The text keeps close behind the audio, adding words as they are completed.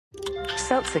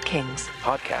Seltzer Kings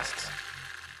podcasts.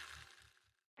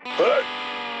 Hey,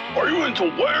 are you into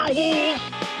werewolves,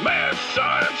 mad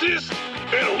scientists,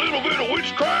 and a little bit of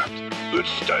witchcraft? Then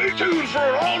stay tuned for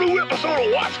an all-new episode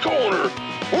of Watts Corner.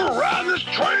 We're riding this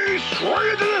train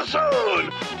straight to the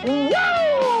sun.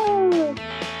 Woo!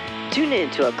 Tune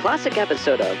in to a classic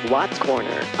episode of Watts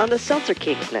Corner on the Seltzer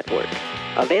Kings Network.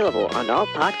 Available on all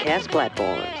podcast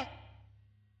platforms.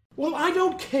 Well, I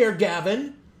don't care,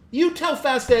 Gavin. You tell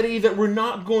Fast Eddie that we're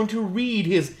not going to read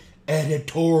his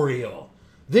editorial.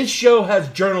 This show has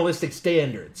journalistic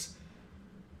standards.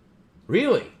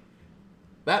 Really?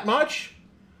 That much?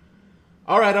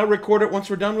 All right, I'll record it once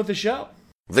we're done with the show.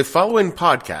 The following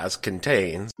podcast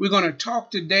contains... We're going to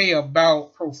talk today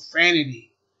about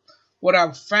profanity. What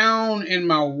I've found in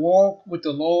my walk with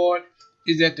the Lord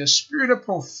is that the spirit of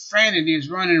profanity is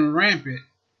running rampant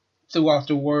throughout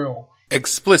the world.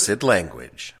 Explicit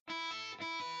language.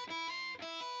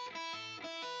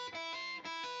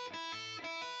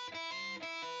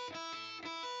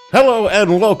 Hello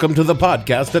and welcome to the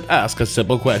podcast that asks a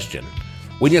simple question.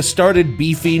 When you started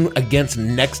beefing against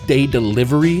next day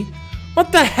delivery,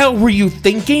 what the hell were you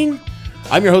thinking?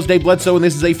 I'm your host, Dave Bledsoe, and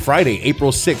this is a Friday,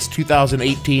 April 6,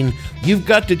 2018. You've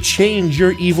got to change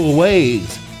your evil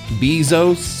ways.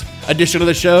 Bezos edition of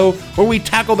the show, where we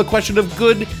tackle the question of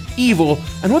good, evil,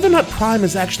 and whether or not Prime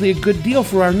is actually a good deal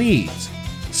for our needs.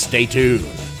 Stay tuned.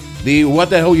 The What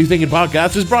the Hell You Thinking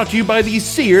podcast is brought to you by the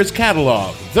Sears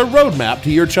Catalog, the roadmap to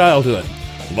your childhood.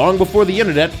 Long before the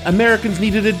internet, Americans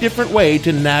needed a different way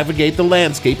to navigate the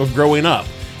landscape of growing up,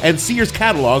 and Sears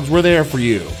catalogs were there for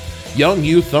you. Young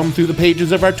you thumb through the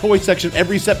pages of our toy section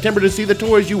every September to see the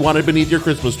toys you wanted beneath your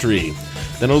Christmas tree.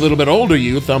 Then a little bit older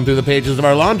you thumb through the pages of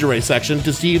our lingerie section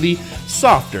to see the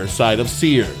softer side of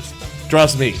Sears.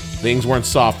 Trust me, things weren't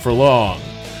soft for long.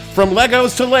 From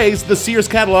Legos to Lays, the Sears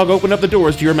catalog opened up the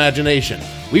doors to your imagination.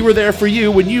 We were there for you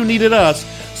when you needed us.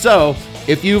 So,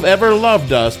 if you've ever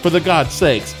loved us, for the God's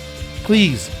sakes,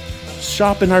 please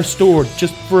shop in our store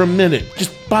just for a minute.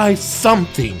 Just buy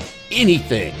something,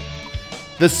 anything.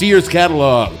 The Sears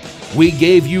catalog. We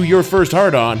gave you your first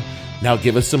heart-on. Now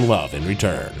give us some love in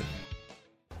return.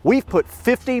 We've put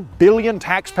 50 billion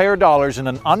taxpayer dollars in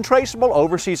an untraceable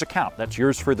overseas account. That's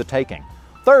yours for the taking.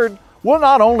 Third, we'll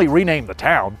not only rename the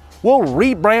town, we'll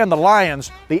rebrand the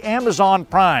Lions the Amazon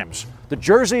Primes. The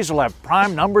jerseys will have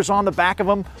Prime numbers on the back of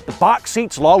them. The box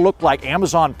seats will all look like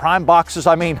Amazon Prime boxes.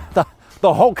 I mean,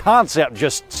 the whole concept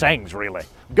just sings, really.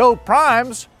 Go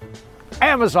Primes,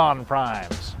 Amazon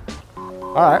Primes.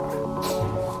 All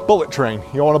right, bullet train.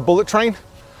 You want a bullet train?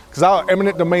 Because I'll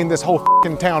eminent domain this whole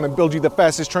f***ing town and build you the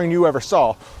fastest train you ever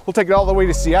saw. We'll take it all the way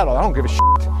to Seattle. I don't give a shit.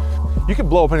 You can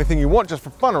blow up anything you want just for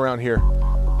fun around here.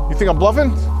 You think I'm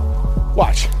bluffing?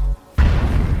 Watch.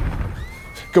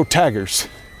 Go Tigers.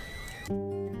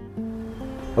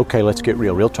 Okay, let's get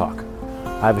real talk.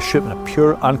 I have a shipment of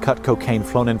pure, uncut cocaine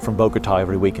flown in from Bogota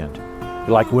every weekend.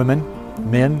 You like women,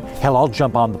 men? Hell, I'll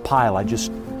jump on the pile.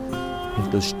 Into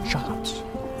those jobs.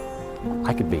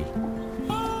 I could be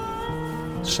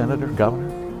senator, governor.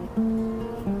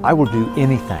 I will do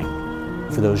anything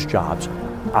for those jobs.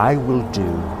 I will do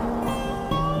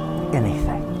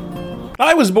anything.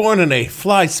 I was born in a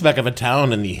fly speck of a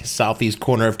town in the southeast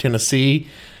corner of Tennessee,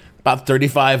 about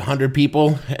 3,500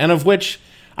 people, and of which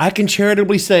I can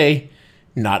charitably say,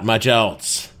 not much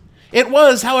else. It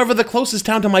was, however, the closest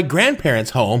town to my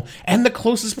grandparents' home and the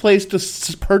closest place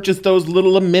to purchase those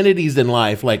little amenities in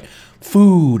life, like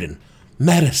food and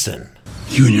medicine.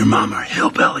 You and your mama are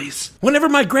hillbillies. Whenever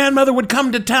my grandmother would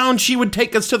come to town, she would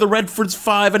take us to the Redford's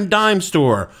 5 and Dime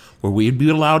store, where we'd be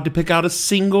allowed to pick out a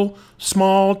single,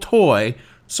 small toy,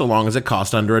 so long as it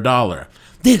cost under $1.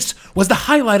 This was the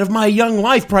highlight of my young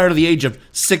life prior to the age of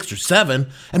 6 or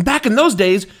 7, and back in those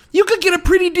days, you could get a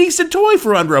pretty decent toy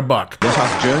for under $1. Let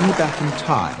us journey back in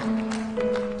time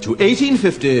to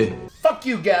 1850. Fuck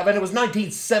you, Gavin, it was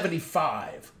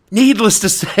 1975. Needless to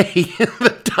say,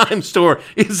 the Dime store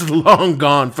is long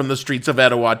gone from the streets of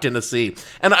Etowah, Tennessee.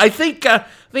 And I think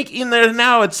in there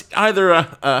now it's either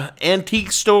a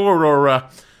antique store or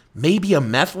maybe a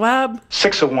meth lab?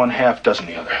 6 of one, half dozen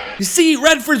the other. You see,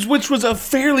 Redford's, which was a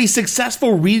fairly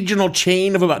successful regional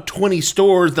chain of about 20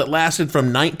 stores that lasted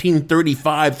from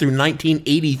 1935 through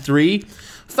 1983,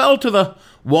 fell to the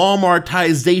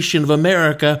Walmartization of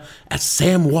America as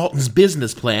Sam Walton's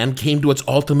business plan came to its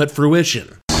ultimate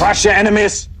fruition. Crush your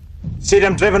enemies, see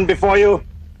them driven before you,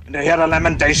 and hear the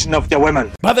lamentation of their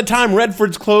women. By the time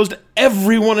Redford's closed,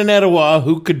 everyone in Etowah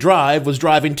who could drive was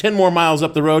driving 10 more miles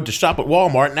up the road to shop at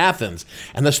Walmart in Athens,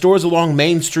 and the stores along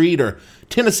Main Street, or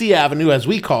Tennessee Avenue as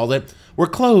we called it, were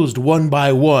closed one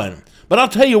by one. But I'll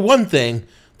tell you one thing,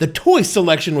 the toy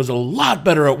selection was a lot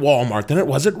better at Walmart than it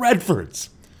was at Redford's.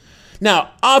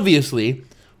 Now, obviously,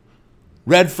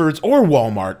 Redford's or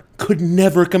Walmart could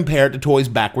never compare to Toys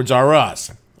Backwards R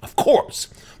Us. Of course.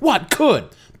 What could?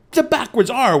 The Backwards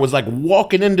R was like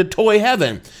walking into toy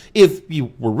heaven if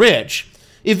you were rich.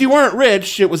 If you weren't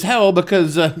rich, it was hell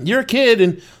because you're a kid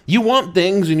and you want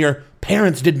things and your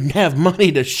parents didn't have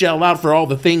money to shell out for all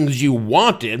the things you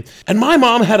wanted. And my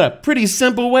mom had a pretty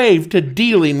simple way to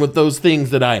dealing with those things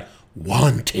that I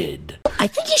wanted. I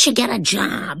think you should get a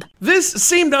job. This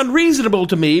seemed unreasonable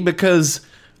to me because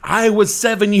I was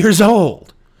 7 years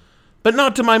old. But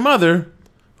not to my mother,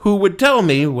 who would tell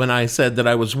me when I said that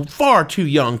I was far too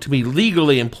young to be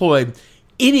legally employed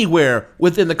anywhere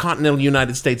within the continental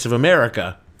United States of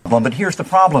America. Well, but here's the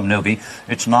problem, Newbie.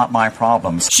 It's not my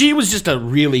problem. She was just a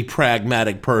really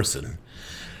pragmatic person.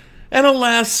 And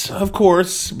alas, of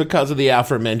course, because of the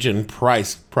aforementioned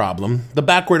price problem, the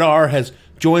Backward R has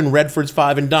joined Redford's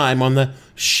Five and Dime on the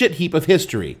shit heap of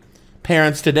history.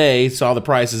 Parents today saw the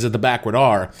prices at the Backward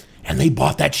R, and they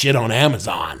bought that shit on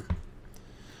Amazon.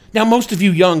 Now, most of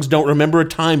you youngs don't remember a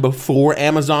time before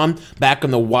Amazon, back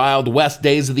in the Wild West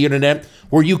days of the internet,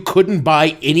 where you couldn't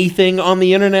buy anything on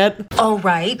the internet? Oh,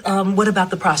 right. What about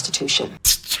the prostitution?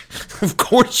 Of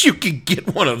course you could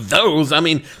get one of those. I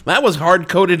mean, that was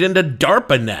hard-coded into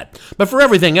DARPANET. But for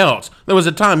everything else, there was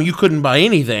a time you couldn't buy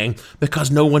anything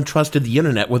because no one trusted the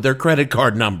internet with their credit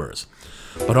card numbers.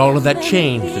 But all of that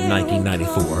changed in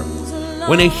 1994,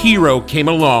 when a hero came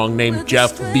along named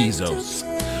Jeff Bezos.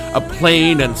 A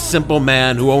plain and simple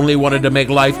man who only wanted to make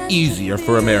life easier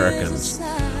for Americans.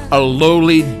 A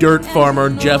lowly dirt farmer,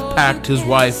 Jeff packed his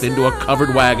wife into a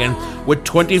covered wagon with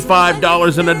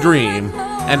 $25 and a dream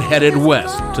and headed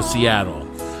west to Seattle.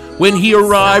 When he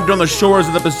arrived on the shores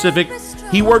of the Pacific,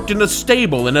 he worked in a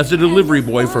stable and as a delivery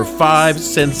boy for 5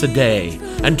 cents a day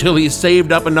until he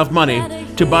saved up enough money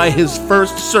to buy his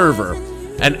first server,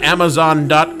 and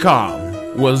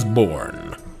Amazon.com was born.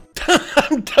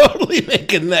 I'm totally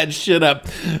making that shit up.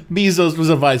 Bezos was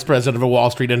a vice president of a Wall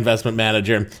Street investment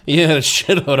manager. He had a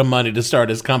shitload of money to start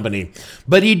his company.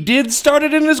 But he did start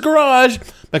it in his garage,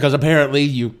 because apparently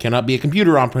you cannot be a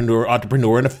computer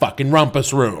entrepreneur in a fucking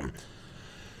rumpus room.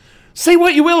 Say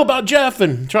what you will about Jeff,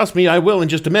 and trust me, I will in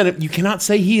just a minute, you cannot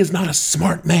say he is not a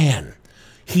smart man.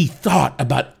 He thought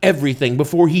about everything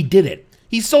before he did it.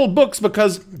 He sold books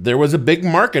because there was a big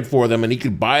market for them and he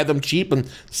could buy them cheap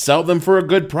and sell them for a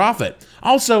good profit.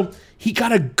 Also, he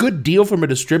got a good deal from a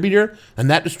distributor, and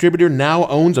that distributor now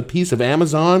owns a piece of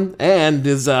Amazon and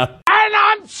is And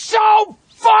I'm so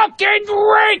fucking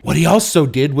rich! What he also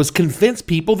did was convince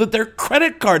people that their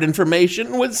credit card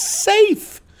information was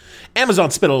safe.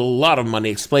 Amazon spent a lot of money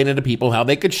explaining to people how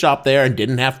they could shop there and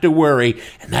didn't have to worry,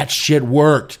 and that shit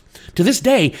worked. To this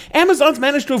day, Amazon's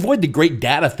managed to avoid the great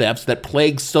data thefts that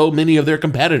plague so many of their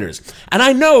competitors. And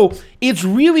I know it's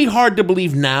really hard to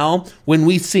believe now when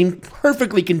we seem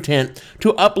perfectly content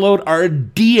to upload our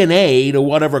DNA to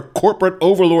whatever corporate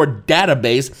overlord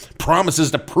database promises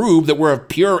to prove that we're of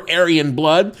pure Aryan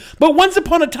blood. But once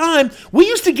upon a time, we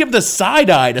used to give the side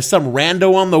eye to some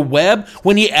rando on the web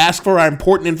when he asked for our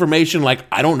important information like,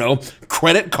 I don't know,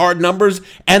 credit card numbers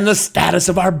and the status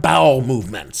of our bowel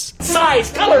movements.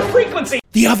 Size, color, frequency.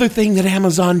 The other thing that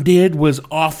Amazon did was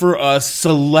offer us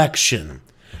selection.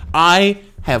 I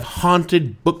have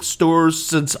haunted bookstores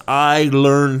since I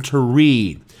learned to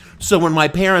read. So when my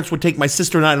parents would take my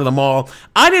sister and I to the mall,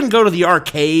 I didn't go to the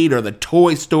arcade or the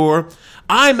toy store.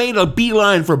 I made a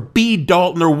beeline for B.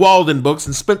 Dalton or Walden books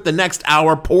and spent the next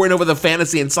hour poring over the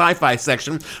fantasy and sci-fi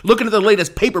section, looking at the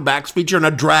latest paperbacks featuring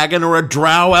a dragon or a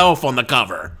drow elf on the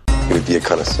cover. You would be a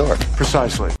connoisseur.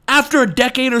 Precisely. After a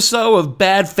decade or so of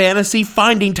bad fantasy,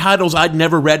 finding titles I'd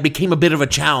never read became a bit of a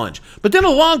challenge. But then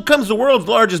along comes the world's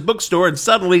largest bookstore, and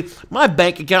suddenly my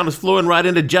bank account is flowing right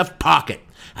into Jeff's pocket.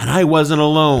 And I wasn't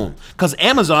alone, because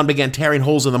Amazon began tearing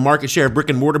holes in the market share of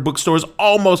brick-and-mortar bookstores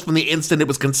almost from the instant it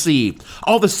was conceived.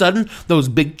 All of a sudden, those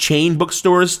big chain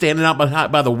bookstores standing out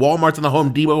by the Walmarts and the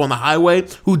Home Depot on the highway,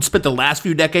 who'd spent the last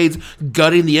few decades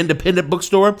gutting the independent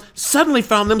bookstore, suddenly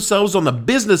found themselves on the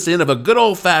business end of a good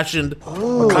old-fashioned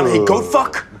McConaughey goat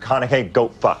fuck? McConaughey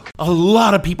goat fuck. A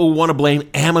lot of people want to blame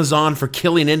Amazon for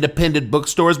killing independent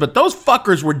bookstores, but those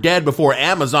fuckers were dead before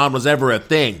Amazon was ever a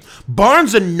thing.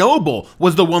 Barnes & Noble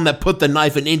was the one that put the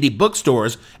knife in indie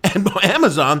bookstores, and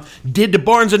Amazon did to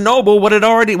Barnes & Noble what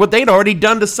they'd already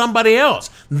done to somebody else.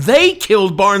 They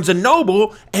killed Barnes &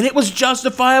 Noble, and it was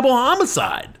justifiable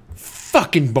homicide.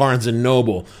 Fucking Barnes &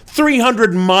 Noble.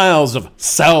 300 miles of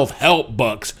self-help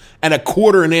books and a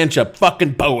quarter an inch of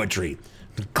fucking poetry.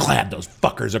 I'm glad those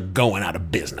fuckers are going out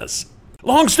of business.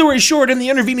 Long story short, in the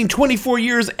intervening 24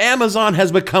 years, Amazon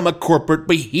has become a corporate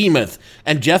behemoth,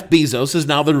 and Jeff Bezos is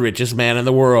now the richest man in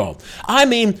the world. I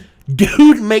mean,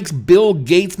 dude makes Bill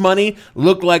Gates money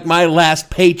look like my last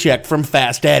paycheck from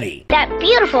Fast Eddie. That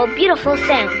beautiful, beautiful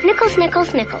sound. Nickels,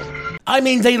 nickels, nickels. I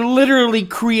mean, they literally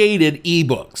created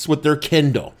ebooks with their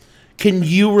Kindle. Can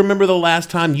you remember the last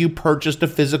time you purchased a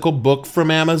physical book from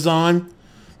Amazon?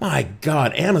 My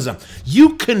God, Amazon.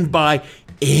 You can buy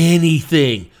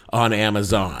anything on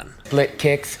Amazon. Split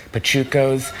kicks,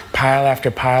 pachucos, pile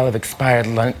after pile of expired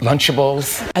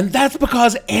Lunchables. And that's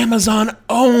because Amazon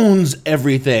owns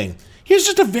everything. Here's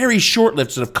just a very short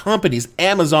list of companies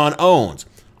Amazon owns.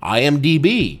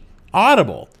 IMDb,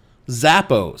 Audible,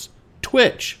 Zappos,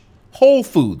 Twitch, Whole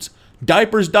Foods,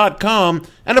 Diapers.com,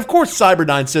 and of course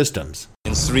Cyberdyne Systems.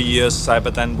 In 3 years,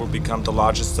 Cyberdyne will become the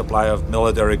largest supplier of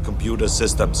military computer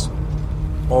systems.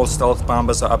 All stealth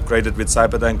bombers are upgraded with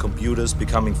Cyberdyne computers,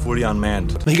 becoming fully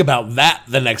unmanned. Think about that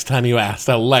the next time you ask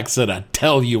Alexa to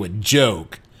tell you a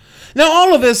joke. Now,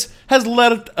 all of this has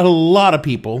led a lot of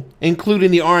people,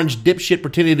 including the orange dipshit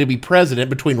pretending to be president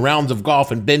between rounds of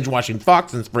golf and binge-watching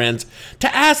Fox and Friends,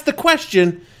 to ask the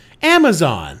question,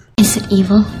 Amazon, is it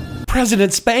evil?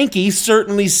 President Spanky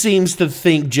certainly seems to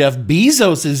think Jeff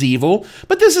Bezos is evil,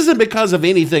 but this isn't because of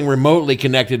anything remotely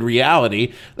connected to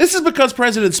reality. This is because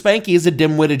President Spanky is a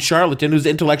dim-witted charlatan who's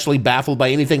intellectually baffled by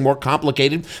anything more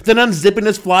complicated than unzipping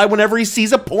his fly whenever he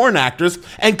sees a porn actress,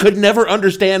 and could never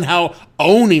understand how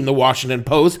owning the Washington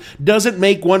Post doesn't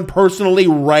make one personally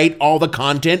write all the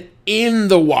content in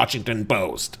the Washington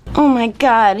Post. Oh my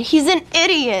God, he's an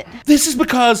idiot. This is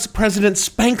because President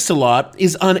Spanks-a-Lot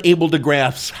is unable to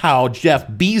grasp how Jeff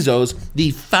Bezos,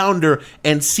 the founder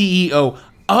and CEO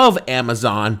of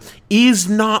Amazon, is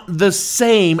not the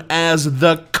same as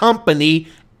the company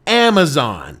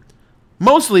Amazon.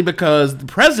 Mostly because the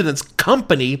president's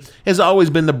company has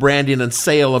always been the branding and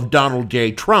sale of Donald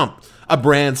J. Trump, a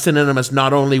brand synonymous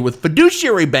not only with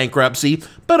fiduciary bankruptcy,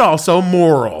 but also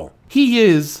moral. He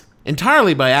is,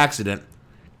 entirely by accident,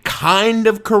 kind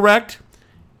of correct.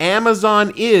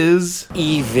 Amazon is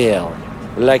evil,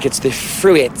 like it's the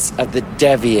fruits of the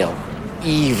devil.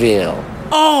 Evil.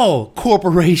 All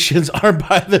corporations are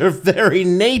by their very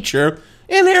nature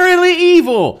inherently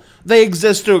evil. They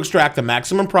exist to extract the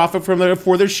maximum profit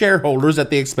for their shareholders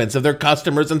at the expense of their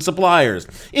customers and suppliers.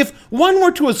 If one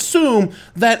were to assume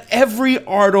that every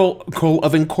article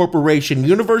of incorporation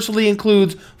universally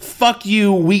includes "fuck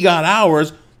you, we got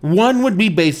ours," one would be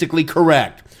basically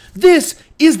correct. This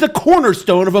is the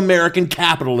cornerstone of American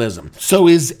capitalism. So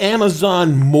is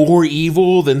Amazon more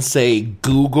evil than, say,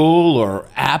 Google or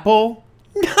Apple?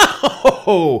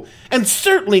 No! And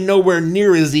certainly nowhere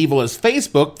near as evil as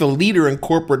Facebook, the leader in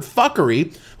corporate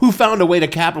fuckery, who found a way to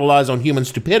capitalize on human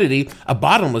stupidity, a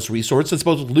bottomless resource that's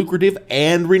both lucrative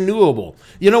and renewable.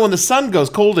 You know, when the sun goes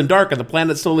cold and dark and the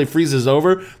planet slowly freezes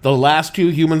over, the last two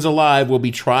humans alive will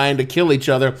be trying to kill each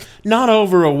other, not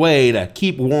over a way to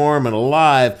keep warm and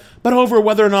alive, but over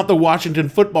whether or not the Washington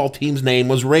football team's name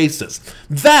was racist.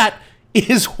 That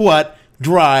is what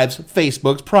drives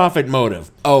Facebook's profit motive.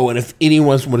 Oh, and if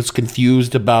anyone was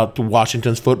confused about the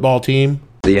Washington's football team,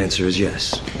 the answer is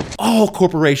yes. All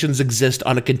corporations exist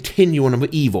on a continuum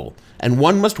of evil, and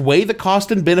one must weigh the cost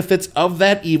and benefits of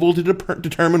that evil to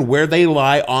determine where they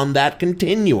lie on that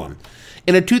continuum.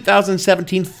 In a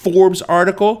 2017 Forbes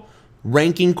article,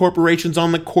 ranking corporations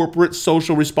on the Corporate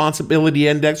Social Responsibility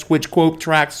Index, which, quote,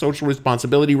 tracks social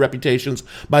responsibility reputations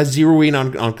by zeroing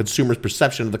on consumers'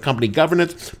 perception of the company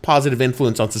governance, positive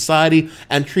influence on society,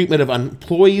 and treatment of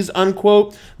employees,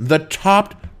 unquote, the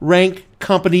top-ranked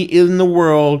company in the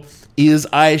world is,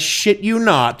 I shit you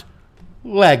not,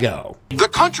 Lego. The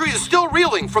country is still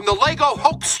reeling from the Lego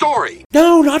hoax story.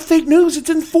 No, not fake news.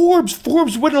 It's in Forbes.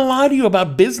 Forbes wouldn't lie to you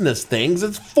about business things.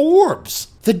 It's Forbes.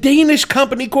 The Danish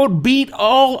company, quote, beat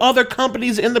all other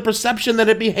companies in the perception that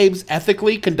it behaves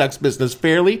ethically, conducts business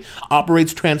fairly,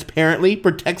 operates transparently,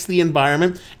 protects the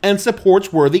environment, and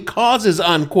supports worthy causes,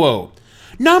 unquote.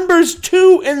 Numbers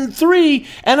 2 and 3,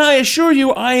 and I assure you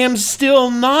I am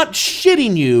still not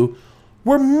shitting you,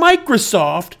 were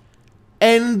Microsoft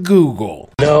and Google.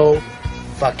 No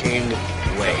fucking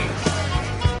way.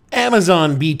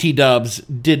 Amazon BT Dubs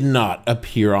did not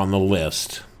appear on the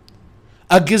list.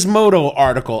 A Gizmodo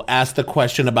article asked the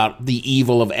question about the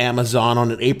evil of Amazon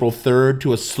on April 3rd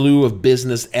to a slew of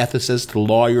business ethicists,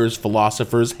 lawyers,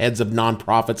 philosophers, heads of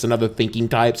nonprofits, and other thinking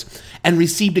types, and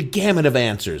received a gamut of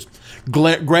answers.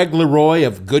 Greg Leroy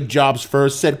of Good Jobs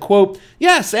First said, quote,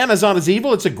 "Yes, Amazon is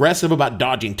evil. It's aggressive about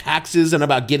dodging taxes and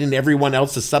about getting everyone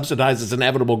else to subsidize its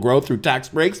inevitable growth through tax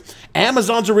breaks.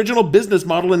 Amazon's original business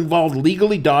model involved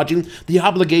legally dodging the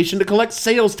obligation to collect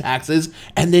sales taxes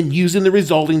and then using the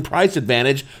resulting price advantage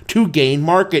to gain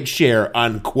market share,"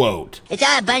 unquote. It's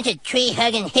all a bunch of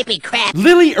tree-hugging hippie crap.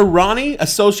 Lily Irani,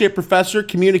 Associate Professor,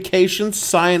 Communications,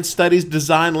 Science Studies,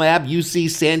 Design Lab, UC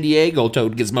San Diego,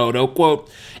 told Gizmodo, quote,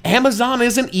 "Amazon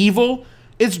isn't evil.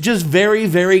 It's just very,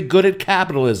 very good at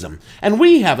capitalism. And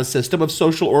we have a system of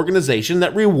social organization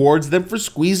that rewards them for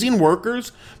squeezing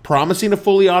workers, promising a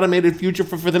fully automated future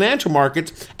for financial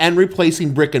markets, and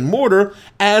replacing brick and mortar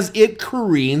as it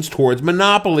careens towards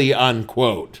monopoly,"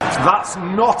 unquote. That's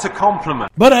not a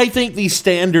compliment. But I think the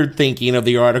standard thinking of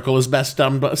the article is best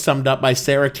summed up by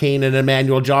Sarah Kane and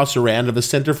Emmanuel Josserand of the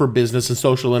Center for Business and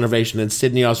Social Innovation in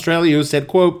Sydney, Australia, who said,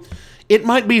 quote, "It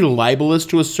might be libelous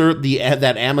to assert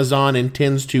that Amazon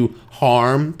intends to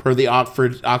harm, per the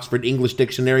Oxford English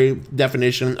Dictionary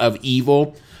definition of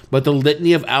evil, but the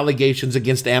litany of allegations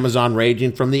against Amazon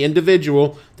ranging from the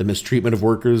individual, the mistreatment of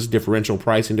workers, differential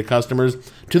pricing to customers,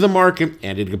 to the market,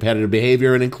 anti-competitive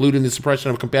behavior, and including the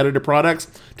suppression of competitive products,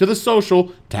 to the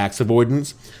social, tax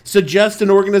avoidance, suggests an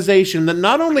organization that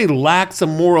not only lacks a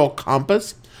moral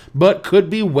compass, but could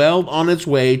be well on its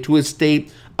way to a state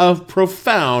of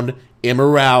profound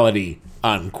immorality,"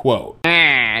 unquote.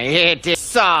 It is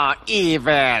so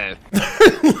evil.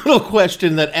 Little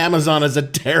question that Amazon is a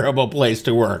terrible place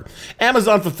to work.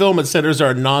 Amazon fulfillment centers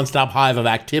are a nonstop hive of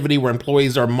activity where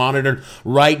employees are monitored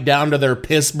right down to their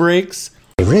piss breaks.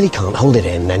 You really can't hold it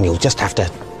in, and you'll just have to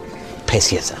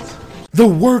piss yourself. The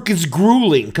work is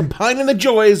grueling, combining the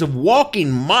joys of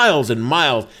walking miles and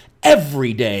miles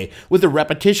every day with the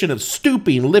repetition of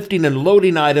stooping, lifting, and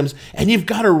loading items, and you've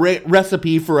got a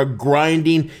recipe for a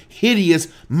grinding, hideous,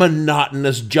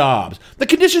 monotonous jobs. The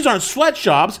conditions aren't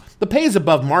sweatshops. The pay is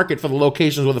above market for the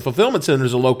locations where the fulfillment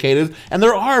centers are located, and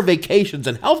there are vacations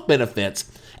and health benefits.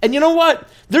 And you know what?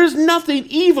 There's nothing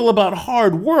evil about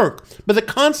hard work, but the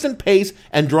constant pace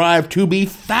and drive to be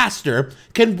faster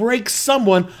can break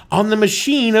someone on the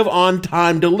machine of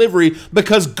on-time delivery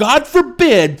because, God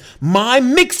forbid, my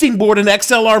mixing board and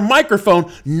XLR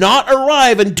microphone not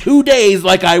arrive in 2 days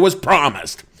like I was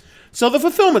promised. So the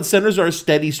fulfillment centers are a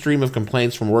steady stream of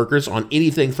complaints from workers on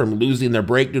anything from losing their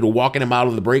break due to walking them out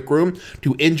of the break room,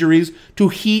 to injuries, to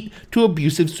heat, to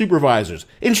abusive supervisors.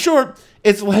 In short,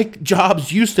 it's like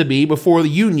jobs used to be before the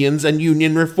unions and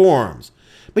union reforms.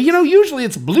 But usually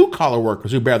it's blue-collar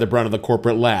workers who bear the brunt of the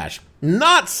corporate lash.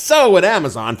 Not so at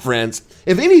Amazon, friends.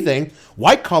 If anything,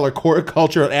 white-collar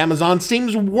culture at Amazon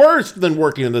seems worse than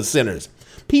working in the centers.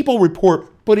 People report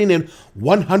putting in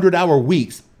 100-hour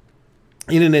weeks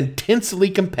in an intensely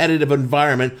competitive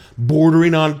environment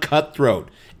bordering on cutthroat.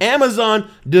 Amazon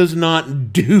does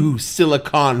not do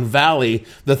Silicon Valley,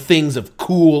 the things of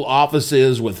cool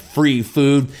offices with free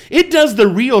food. It does the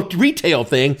real retail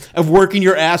thing of working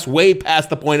your ass way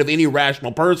past the point of any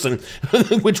rational person,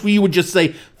 which we would just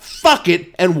say, fuck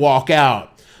it, and walk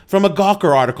out. From a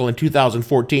Gawker article in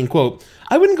 2014, quote,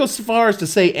 "I wouldn't go so far as to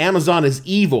say Amazon is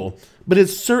evil, but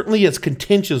it's certainly its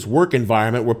contentious work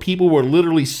environment where people will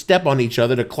literally step on each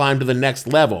other to climb to the next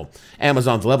level."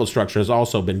 Amazon's level structure has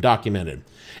also been documented.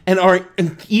 "And are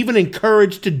even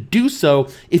encouraged to do so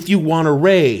if you want a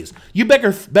raise. You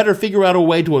better figure out a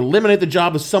way to eliminate the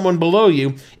job of someone below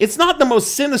you. It's not the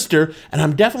most sinister, and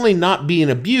I'm definitely not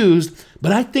being abused,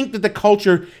 but I think that the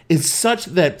culture is such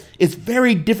that it's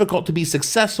very difficult to be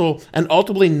successful and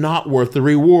ultimately not worth the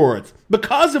rewards.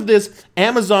 Because of this,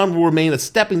 Amazon will remain a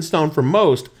stepping stone for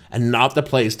most and not the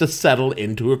place to settle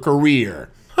into a career."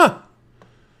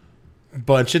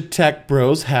 Bunch of tech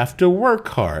bros have to work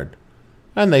hard,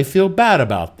 and they feel bad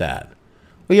about that.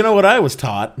 Well, you know what I was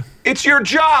taught? It's your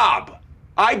job.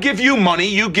 I give you money,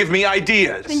 you give me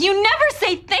ideas. And you never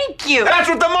say thank you. That's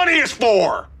what the money is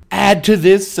for. Add to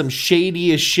this some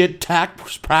shady as shit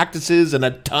tax practices and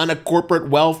a ton of corporate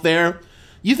welfare.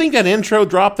 You think that intro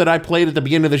drop that I played at the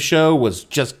beginning of the show was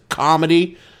just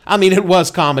comedy? I mean, it was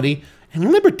comedy. And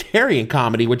libertarian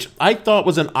comedy, which I thought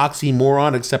was an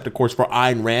oxymoron, except, of course, for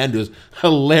Ayn Rand, who's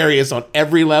hilarious on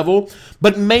every level.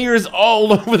 But mayors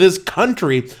all over this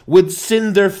country would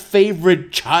send their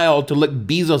favorite child to lick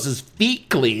Bezos' feet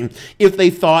clean if they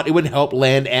thought it would help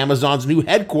land Amazon's new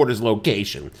headquarters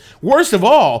location. Worst of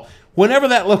all, whenever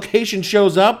that location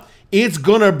shows up, it's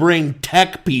gonna bring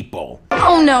tech people.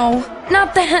 Oh no,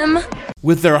 not them.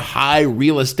 With their high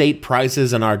real estate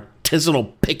prices and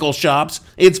artisanal pickle shops,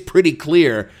 it's pretty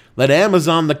clear that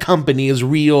Amazon, the company, is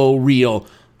real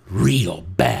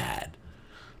bad.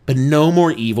 But no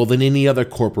more evil than any other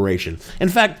corporation. In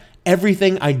fact,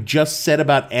 everything I just said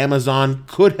about Amazon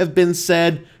could have been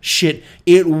said,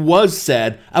 it was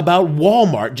said about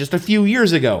Walmart just a few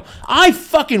years ago. I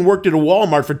fucking worked at a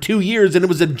Walmart for 2 years and it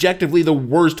was objectively the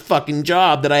worst fucking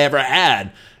job that I ever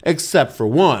had, except for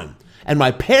one. And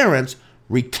my parents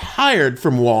retired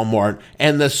from Walmart,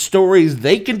 and the stories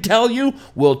they can tell you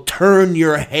will turn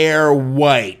your hair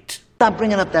white. Stop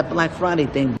bringing up that Black Friday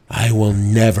thing. I will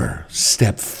never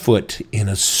step foot in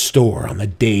a store on the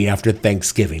day after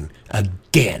Thanksgiving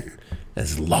again,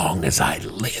 as long as I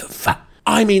live.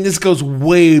 I mean, this goes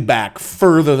way back,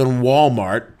 further than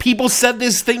Walmart. People said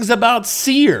these things about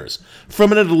Sears.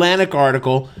 From an Atlantic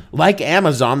article, like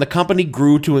Amazon, the company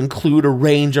grew to include a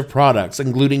range of products,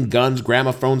 including guns,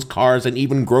 gramophones, cars, and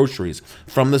even groceries.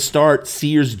 From the start,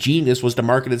 Sears' genius was to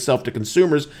market itself to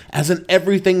consumers as an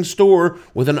everything store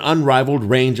with an unrivaled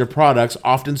range of products,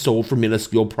 often sold for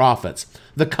minuscule profits.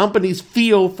 The company's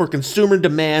feel for consumer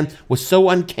demand was so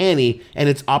uncanny and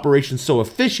its operations so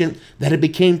efficient that it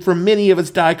became, for many of its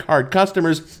die-hard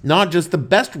customers, not just the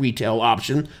best retail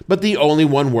option, but the only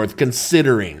one worth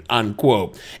considering,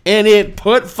 unquote. And it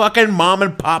put fucking mom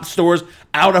and pop stores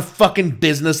out of fucking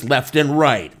business left and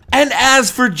right. And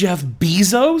as for Jeff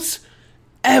Bezos,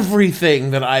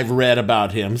 everything that I've read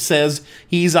about him says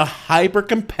he's a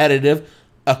hyper-competitive,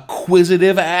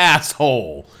 acquisitive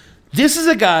asshole. This is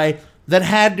a guy that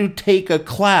had to take a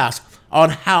class on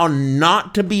how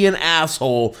not to be an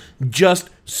asshole just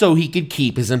so he could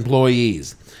keep his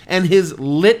employees. And his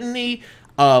litany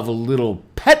of little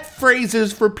pet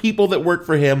phrases for people that work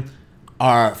for him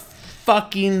are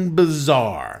fucking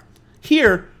bizarre.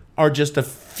 Here are just a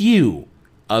few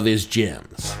of his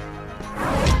gems.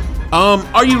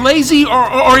 Are you lazy or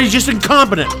are you just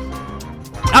incompetent?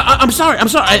 I'm sorry.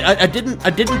 I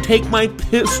didn't take my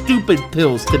stupid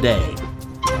pills today.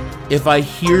 If I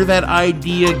hear that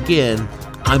idea again,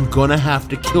 I'm gonna have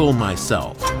to kill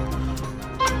myself.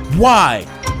 Why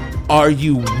are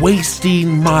you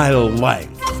wasting my life?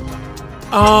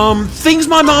 Things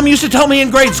my mom used to tell me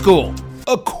in grade school.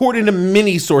 According to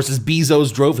many sources,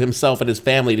 Bezos drove himself and his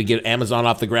family to get Amazon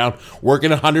off the ground,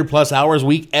 working 100+ hours a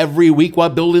week every week while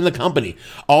building the company,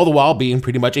 all the while being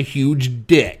pretty much a huge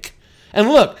dick. And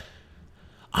look,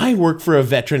 I work for a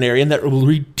veterinarian that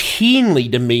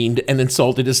routinely demeaned and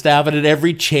insulted his staff at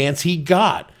every chance he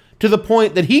got, to the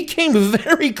point that he came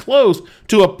very close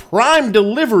to a prime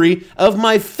delivery of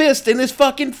my fist in his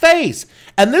fucking face.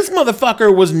 And this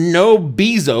motherfucker was no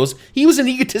Bezos. He was an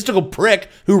egotistical prick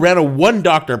who ran a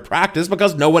one-doctor practice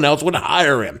because no one else would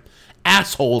hire him.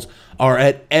 Assholes are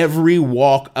at every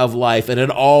walk of life and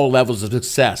at all levels of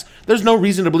success. There's no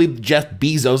reason to believe Jeff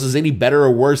Bezos is any better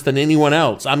or worse than anyone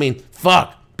else. I mean,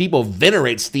 fuck. People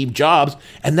venerate Steve Jobs,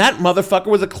 and that motherfucker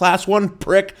was a class 1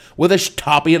 prick with a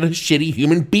copy of a shitty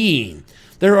human being.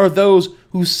 There are those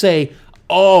who say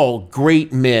all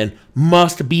great men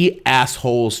must be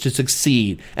assholes to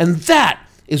succeed, and that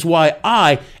is why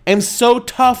I am so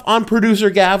tough on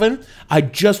producer Gavin. I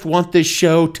just want this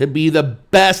show to be the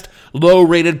best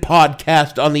low-rated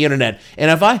podcast on the internet,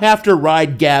 and if I have to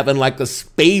ride Gavin like the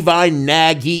spavine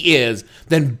nag he is,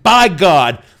 then by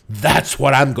God, that's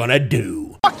what I'm gonna do.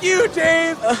 Fuck you,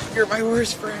 Dave! You're my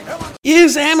worst friend.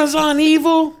 Is Amazon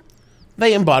evil?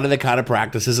 They embody the kind of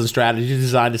practices and strategies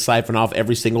designed to siphon off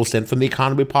every single cent from the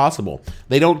economy possible.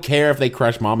 They don't care if they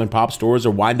crush mom and pop stores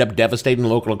or wind up devastating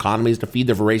local economies to feed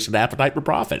their voracious appetite for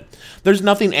profit. There's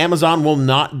nothing Amazon will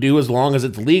not do as long as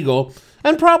it's legal,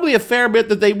 and probably a fair bit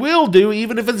that they will do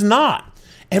even if it's not.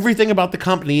 Everything about the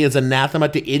company is anathema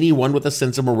to anyone with a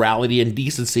sense of morality and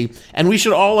decency, and we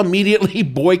should all immediately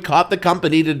boycott the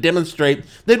company to demonstrate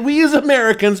that we as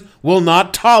Americans will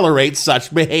not tolerate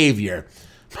such behavior.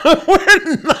 But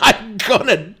we're not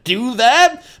gonna do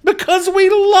that because we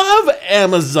love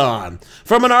Amazon.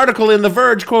 From an article in The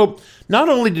Verge, quote, not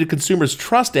only do consumers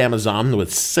trust Amazon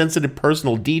with sensitive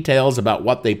personal details about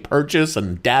what they purchase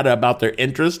and data about their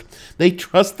interest, they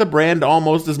trust the brand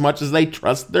almost as much as they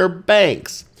trust their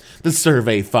banks. The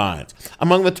survey finds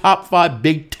among the top 5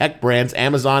 big tech brands,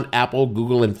 Amazon, Apple,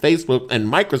 Google, and Facebook, and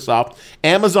Microsoft,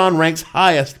 Amazon ranks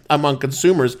highest among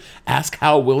consumers asked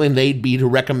how willing they'd be to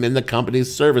recommend the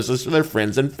company's services to their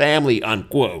friends and family,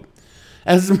 unquote.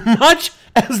 As much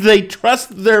as they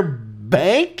trust their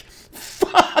bank?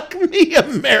 Fuck The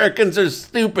Americans are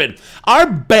stupid. Our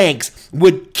banks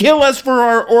would kill us for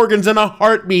our organs in a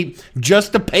heartbeat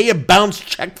just to pay a bounce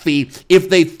check fee if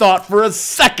they thought for a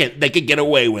second they could get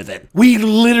away with it. We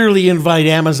literally invite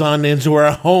Amazon into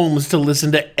our homes to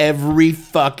listen to every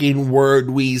fucking word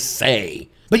we say.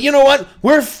 But you know what?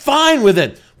 We're fine with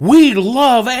it. We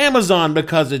love Amazon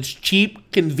because it's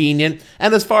cheap, convenient,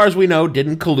 and as far as we know,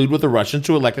 didn't collude with the Russians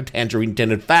to elect a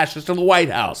tangerine-tinted fascist to the White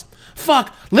House.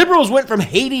 Fuck, liberals went from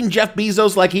hating Jeff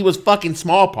Bezos like he was fucking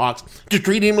smallpox to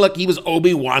treating him like he was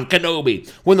Obi-Wan Kenobi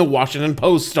when the Washington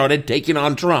Post started taking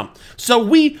on Trump. So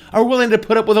we are willing to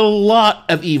put up with a lot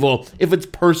of evil if it's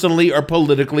personally or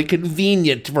politically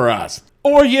convenient for us.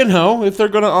 Or, you know, if they're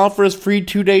going to offer us free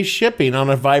 2-day shipping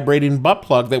on a vibrating butt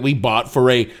plug that we bought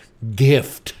for a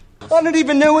gift. I don't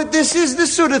even know what this is.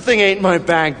 This sort of thing ain't my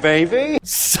bag, baby.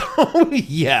 So,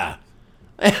 yeah,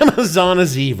 Amazon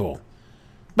is evil.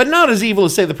 But not as evil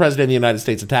as, say, the President of the United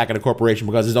States attacking a corporation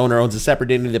because his owner owns a separate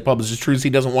entity that publishes truths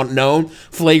he doesn't want known,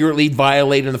 flagrantly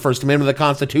violating the First Amendment of the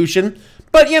Constitution.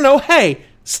 But, you know, hey,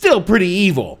 still pretty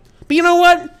evil. But you know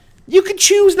what? You could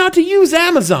choose not to use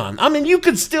Amazon. I mean, you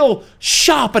could still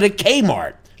shop at a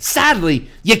Kmart. Sadly,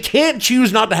 you can't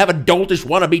choose not to have a doltish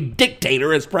wannabe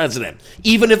dictator as president,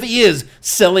 even if he is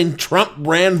selling Trump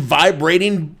brand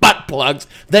vibrating butt plugs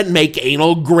that make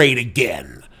anal great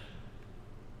again.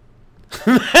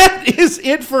 That is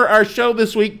it for our show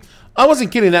this week. I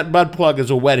wasn't kidding, that butt plug is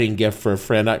a wedding gift for a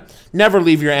friend. I never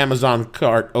leave your Amazon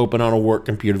cart open on a work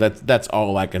computer. That's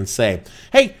all I can say.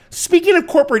 Hey, speaking of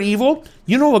corporate evil,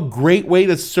 you know a great way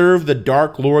to serve the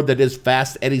dark lord that is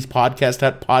Fast Eddie's Podcast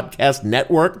at Podcast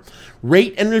Network?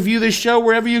 Rate and review this show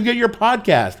wherever you get your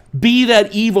podcast. Be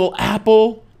that evil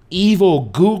Apple, evil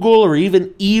Google, or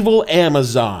even evil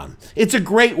Amazon. It's a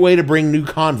great way to bring new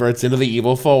converts into the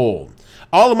evil fold.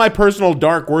 All of my personal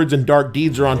dark words and dark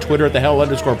deeds are on Twitter at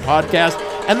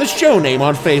 @thehell_podcast and the show name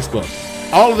on Facebook.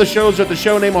 All of the shows are at the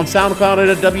show name on SoundCloud and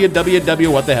at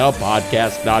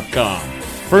www.whatthehellpodcast.com.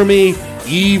 For me,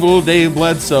 evil Dave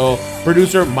Bledsoe,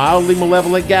 producer mildly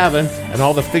malevolent Gavin, and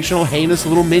all the fictional heinous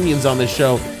little minions on this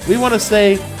show, we want to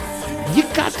say, you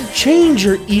got to change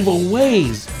your evil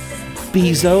ways,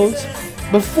 Bezos,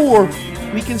 before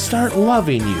we can start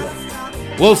loving you.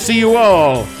 We'll see you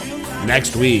all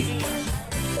next week.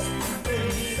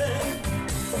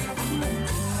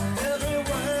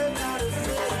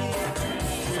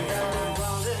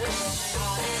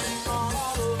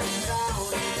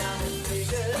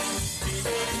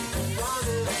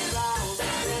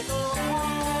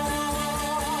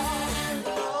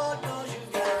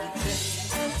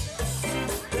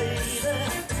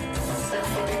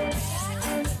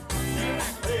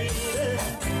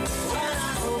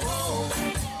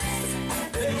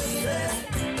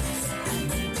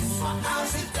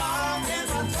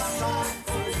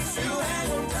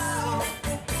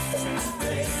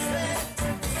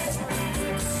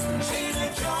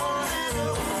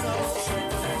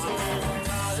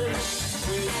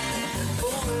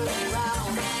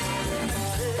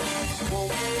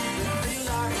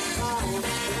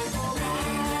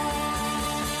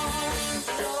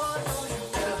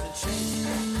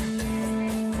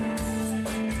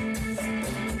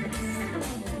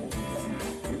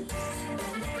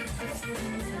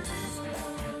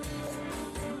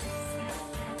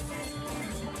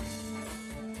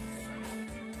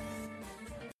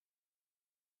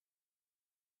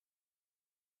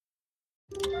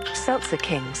 Seltzer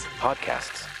Kings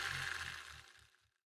Podcasts.